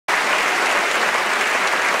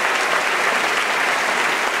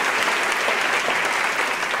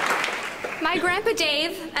My grandpa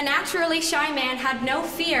Dave, a naturally shy man, had no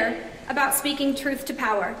fear about speaking truth to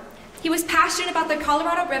power. He was passionate about the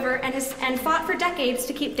Colorado River and fought for decades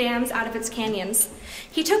to keep dams out of its canyons.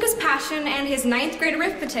 He took his passion and his ninth grade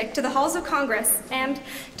arithmetic to the halls of Congress and,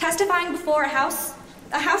 testifying before a House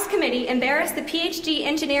committee, embarrassed the PhD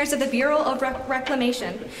engineers of the Bureau of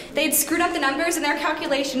Reclamation. They had screwed up the numbers in their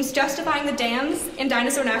calculations justifying the dams in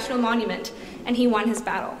Dinosaur National Monument, and he won his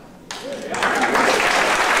battle.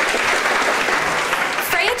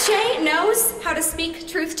 Freya Chay knows how to speak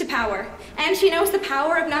truth to power, and she knows the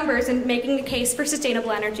power of numbers in making a case for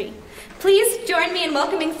sustainable energy. Please join me in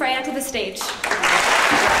welcoming Freya to the stage.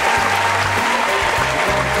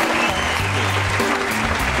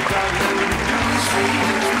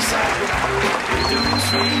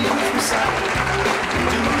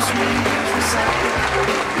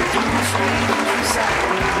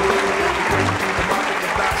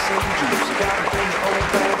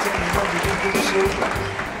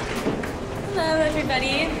 Hello,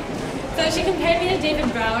 everybody. So she compared me to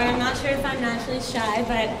David Brower. I'm not sure if I'm naturally shy,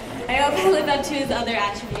 but I hope I live up to his other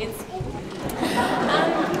attributes.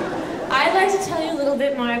 I'd like to tell you a little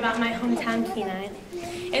bit more about my hometown, Kenai.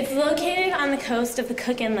 It's located on the coast of the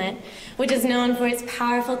Cook Inlet, which is known for its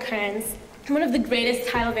powerful currents, one of the greatest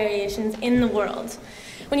tidal variations in the world.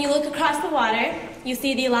 When you look across the water, you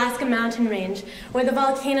see the Alaska Mountain Range, where the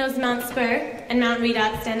volcanoes Mount Spur and Mount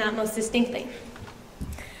Redoubt stand out most distinctly.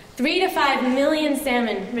 3 to 5 million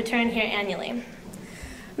salmon return here annually.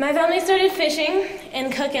 My family started fishing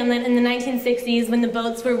in Cook Inlet in the 1960s when the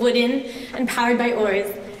boats were wooden and powered by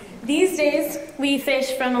oars. These days, we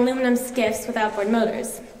fish from aluminum skiffs with outboard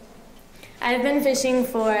motors. I've been fishing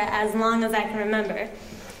for as long as I can remember.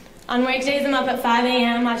 On work days, I'm up at 5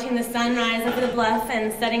 a.m. watching the sun rise over the bluff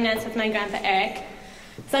and setting nets with my grandpa Eric.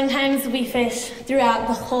 Sometimes we fish throughout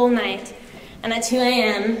the whole night. And at 2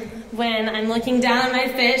 a.m., when I'm looking down at my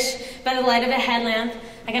fish by the light of a headlamp,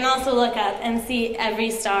 I can also look up and see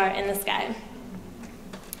every star in the sky.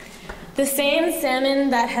 The same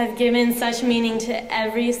salmon that have given such meaning to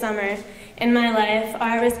every summer in my life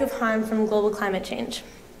are at risk of harm from global climate change.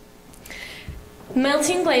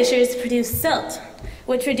 Melting glaciers produce silt,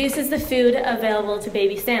 which reduces the food available to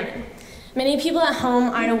baby salmon. Many people at home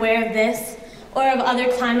aren't aware of this or of other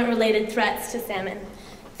climate-related threats to salmon.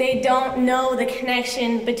 They don't know the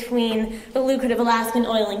connection between the lucrative Alaskan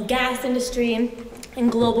oil and gas industry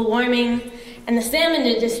and global warming and the salmon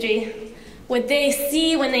industry. What they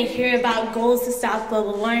see when they hear about goals to stop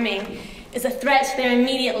global warming is a threat to their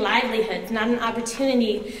immediate livelihoods, not an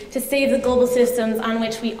opportunity to save the global systems on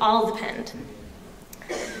which we all depend.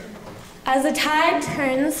 As the tide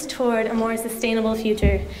turns toward a more sustainable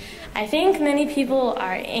future, I think many people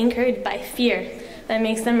are anchored by fear that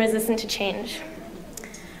makes them resistant to change.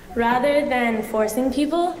 Rather than forcing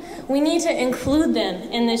people, we need to include them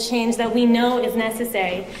in the change that we know is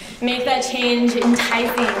necessary. Make that change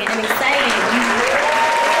enticing and exciting.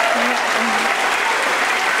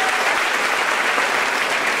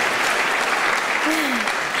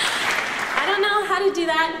 I don't know how to do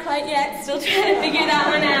that quite yet, still trying to figure that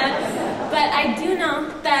one out. But I do know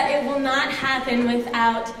that it will not happen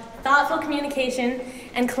without thoughtful communication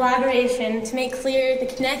and collaboration to make clear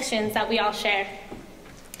the connections that we all share.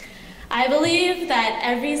 I believe that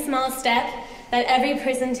every small step that every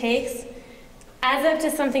person takes adds up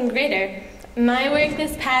to something greater. My work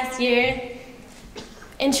this past year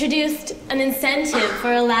introduced an incentive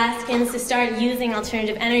for Alaskans to start using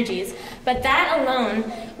alternative energies, but that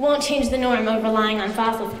alone won't change the norm of relying on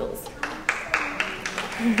fossil fuels.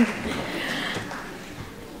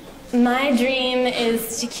 My dream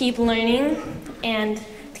is to keep learning and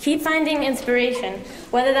to keep finding inspiration,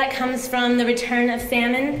 whether that comes from the return of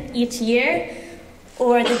salmon each year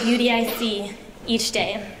or the beauty I see each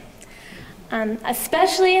day.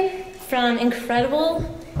 Especially from incredible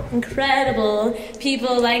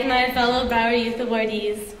people like my fellow Brower Youth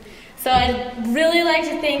awardees. So I'd really like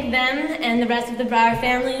to thank them and the rest of the Brower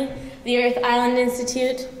family, the Earth Island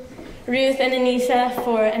Institute, Ruth and Anisha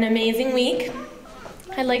for an amazing week.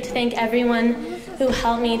 I'd like to thank everyone who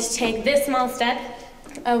helped me to take this small step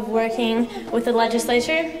of working with the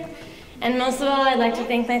legislature. And most of all, I'd like to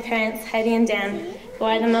thank my parents, Heidi and Dan, who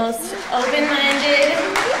are the most open-minded,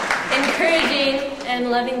 encouraging,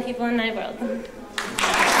 and loving people in my world.